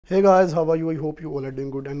Hey guys, how are you? I hope you all are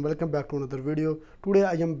doing good and welcome back to another video. Today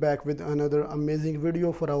I am back with another amazing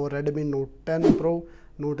video for our Redmi Note 10 Pro,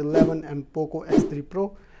 Note 11 and Poco X3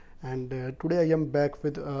 Pro. And today I am back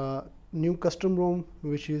with a new custom ROM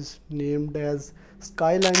which is named as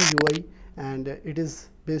SkyLine UI, and it is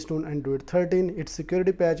based on Android 13. Its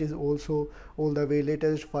security patch is also all the way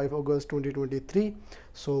latest 5 August 2023.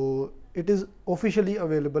 So it is officially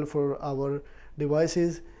available for our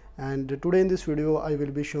devices. And today in this video I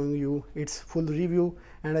will be showing you its full review,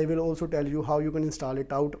 and I will also tell you how you can install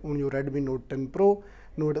it out on your Redmi Note 10 Pro,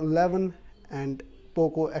 Note 11 and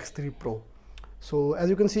Poco X3 Pro. So as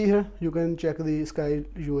you can see here, you can check the Sky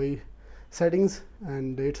UI settings,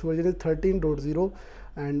 and its version is 13.0,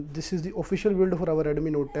 and this is the official build for our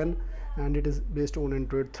Redmi Note 10, and it is based on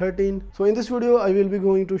Android 13. So in this video I will be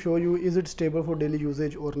going to show you is it stable for daily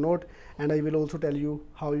usage or not, and I will also tell you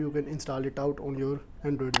how you can install it out on your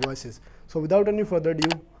Android devices. So without any further ado,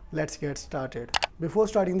 let's get started. Before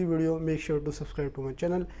starting the video, make sure to subscribe to my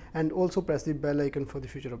channel and also press the bell icon for the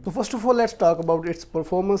future updates. So first of all, let's talk about its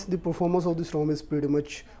performance. The performance of this ROM is pretty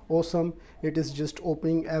much awesome. It is just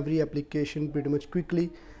opening every application pretty much quickly.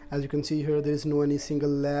 As you can see here, there is no any single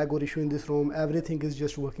lag or issue in this ROM. Everything is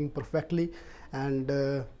just working perfectly, and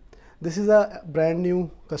this is a brand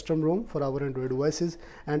new custom ROM for our Android devices.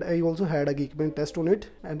 And I also had a Geekbench test on it,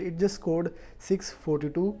 and it just scored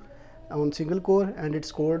 642 on single core, and it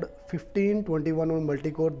scored 1521 on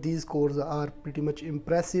multi-core. These scores are pretty much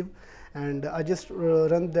impressive, and I just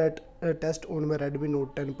run that test on my Redmi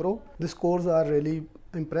Note 10 Pro. The scores are really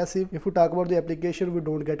impressive. If we talk about the application, we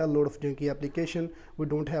don't get a lot of junky application. We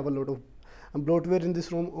don't have a lot of bloatware in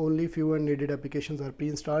this ROM. Only few and needed applications are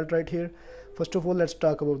pre-installed right here. First of all, let's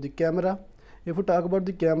talk about the camera. If we talk about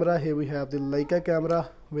the camera, here we have the Leica camera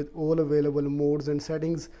with all available modes and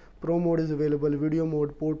settings. Pro mode is available, video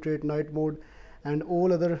mode, portrait, night mode, and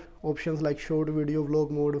all other options like short video,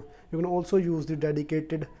 vlog mode. You can also use the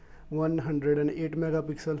dedicated 108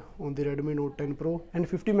 megapixel on the Redmi Note 10 Pro and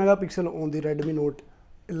 50 megapixel on the Redmi Note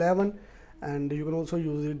 11, and you can also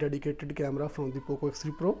use the dedicated camera from the Poco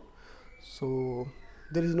X3 Pro. So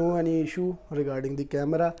there is no any issue regarding the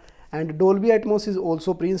camera, and Dolby Atmos is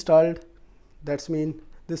also pre-installed. That's mean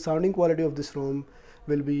the sounding quality of this ROM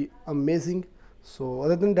will be amazing. So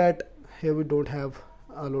other than that, here we don't have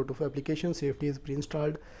a lot of applications. Safety is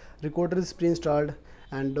pre-installed, recorder is pre-installed,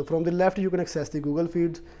 and from the left you can access the Google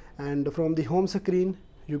feeds, and from the home screen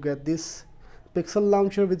you get this pixel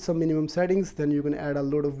launcher with some minimum settings. Then you can add a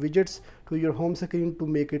lot of widgets to your home screen to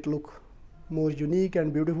make it look more unique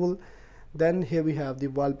and beautiful. Then here we have the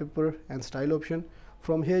wallpaper and style option.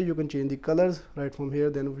 From here you can change the colors right from here.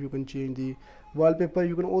 Then you can change the wallpaper.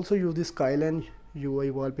 You can also use the SkyLine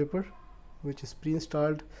UI wallpaper, which is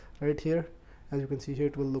pre-installed right here. As you can see here,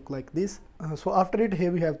 it will look like this. So after it,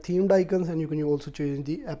 here we have themed icons, and you can also change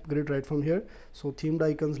the app grid right from here. So themed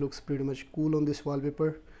icons looks pretty much cool on this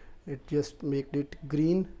wallpaper. It just made it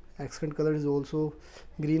green. Accent color is also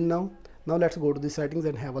green now. Now let's go to the settings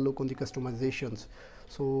and have a look on the customizations.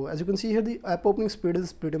 So as you can see here, the app opening speed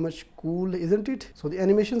is pretty much cool, isn't it? So the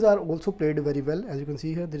animations are also played very well. As you can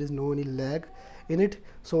see here, there is no any lag in it.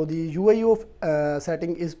 So the UI of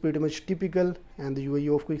setting is pretty much typical, and the UI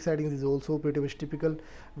of quick settings is also pretty much typical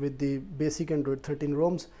with the basic Android 13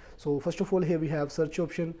 ROMs. So first of all, here we have search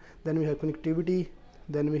option, then we have connectivity,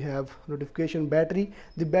 then we have notification, battery.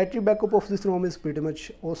 The battery backup of this ROM is pretty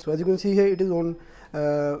much awesome. So as you can see here, it is on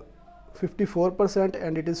 54%,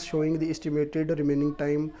 and it is showing the estimated remaining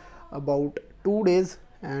time about 2 days.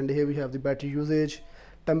 And here we have the battery usage,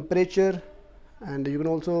 temperature, and you can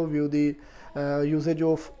also view the usage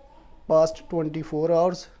of past 24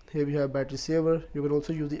 hours. Here we have battery saver. You can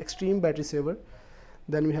also use the extreme battery saver.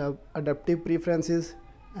 Then we have adaptive preferences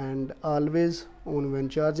and always on when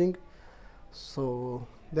charging. So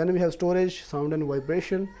then we have storage, sound and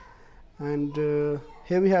vibration, and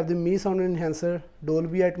here we have the Mi sound enhancer.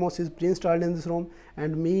 Dolby Atmos is pre-installed in this ROM,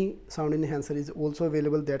 and Mi sound enhancer is also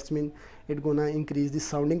available. That's mean it gonna increase the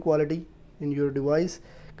sounding quality in your device.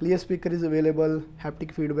 Clear speaker is available,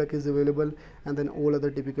 haptic feedback is available, and then all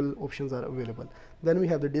other typical options are available. Then we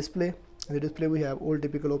have the display. In the display we have all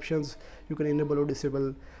typical options. You can enable or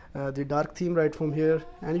disable the dark theme right from here,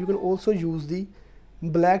 and you can also use the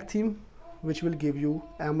black theme, which will give you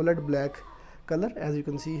AMOLED black color, as you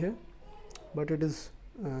can see here, but it is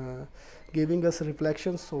giving us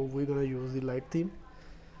reflections, so we're gonna use the light theme.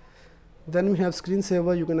 Then we have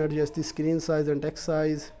screensaver. You can adjust the screen size and text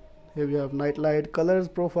size. Here we have night light, colors,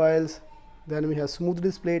 profiles, Then we have smooth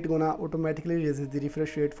display. It gonna automatically raises the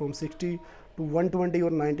refresh rate from 60 to 120 or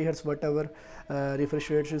 90 Hz, whatever refresh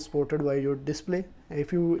rate is supported by your display.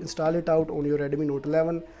 If you install it out on your Redmi Note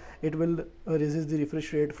 11, it will raises the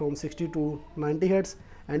refresh rate from 60 to 90 Hz,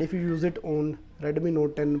 and if you use it on Redmi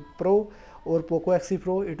Note 10 Pro or Poco X3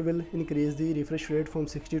 Pro, it will increase the refresh rate from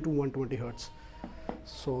 60 to 120 Hz.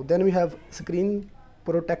 So then we have screen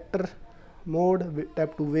protector mode,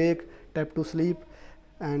 tap to wake, tap to sleep,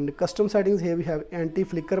 and custom settings. Here we have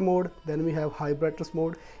anti-flicker mode. Then we have high brightness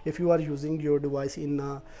mode. If you are using your device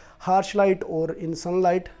in harsh light or in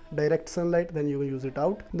sunlight, direct sunlight, then you will use it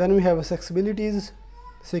out. Then we have accessibilities,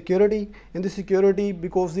 security. In the security,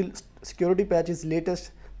 because the security patch is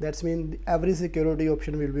latest, that's mean every security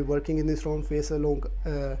option will be working in this ROM. Face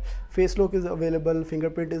lock is available,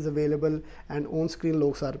 fingerprint is available, and on-screen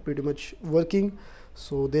locks are pretty much working.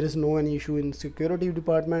 So there is no any issue in security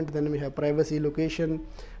department. Then we have privacy, location,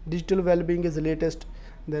 digital well-being is the latest.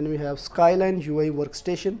 Then we have SkyLine UI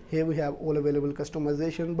workstation. Here we have all available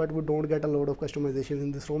customization, but we don't get a lot of customization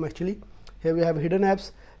in this ROM actually. Here we have hidden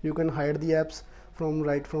apps. You can hide the apps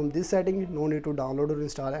from this setting. No need to download or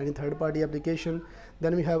install any third-party application.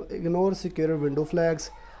 Then we have ignore secure window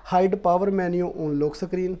flags, hide power menu on lock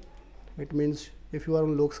screen. It means if you are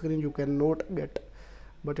on lock screen you cannot get,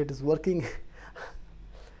 but it is working.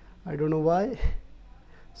 I don't know why.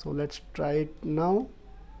 So let's try it now.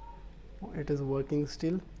 It is working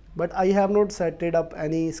still, but I have not set it up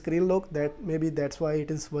any screen lock. That's why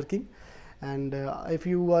it is working. And if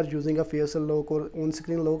you are using a facial lock or on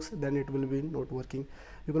screen locks, then it will be not working.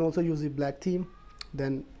 You can also use the black theme.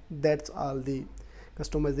 Then that's all the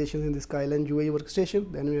customizations in the SkyLine UI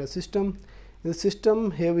workstation. Then we have system. In the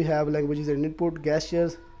system, here we have languages and input,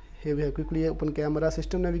 gestures. Here we have quickly open camera,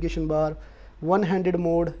 system navigation bar, one-handed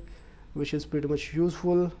mode, which is pretty much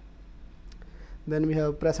useful. Then we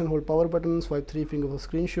have press and hold power button, swipe 3 finger for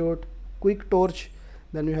screenshot, quick torch.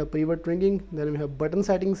 Then we have private ringing. Then we have button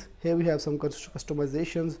settings. Here we have some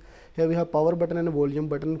customizations. Here we have power button and volume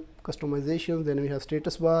button customizations. Then we have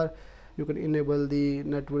status bar. You can enable the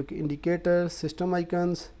network indicator, system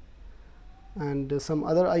icons, and some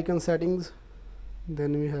other icon settings.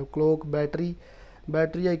 Then we have clock, battery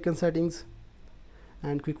icon settings,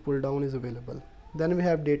 and quick pull down is available. Then we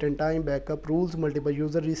have date and time, backup, rules, multiple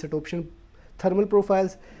user, reset option, thermal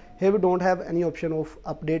profiles. Here we don't have any option of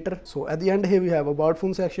updater. So at the end here we have about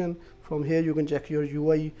phone section. From here you can check your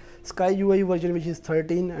UI, Sky UI version which is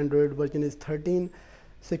 13, Android version is 13.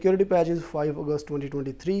 Security patch is 5 August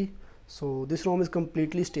 2023. So this ROM is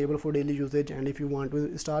completely stable for daily usage, and if you want to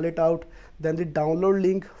install it out, then the download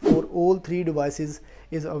link for all 3 devices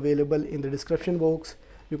is available in the description box.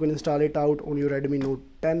 You can install it out on your Redmi Note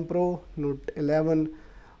 10 Pro, Note 11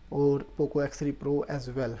 or Poco X3 Pro as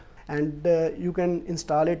well. And you can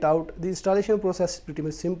install it out. The installation process is pretty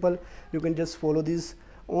much simple. You can just follow these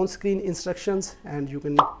on-screen instructions and you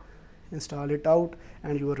can install it out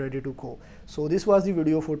and you are ready to go. So this was the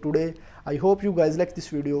video for today. I hope you guys liked this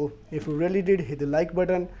video. If you really did, hit the like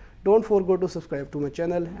button. Don't forget to subscribe to my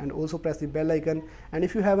channel and also press the bell icon. And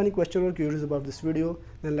if you have any question or queries about this video,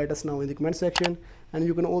 then let us know in the comment section. And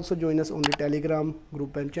you can also join us on the Telegram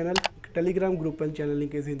group and channel. Telegram group and channel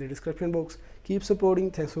link is in the description box. Keep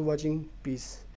supporting. Thanks for watching. Peace.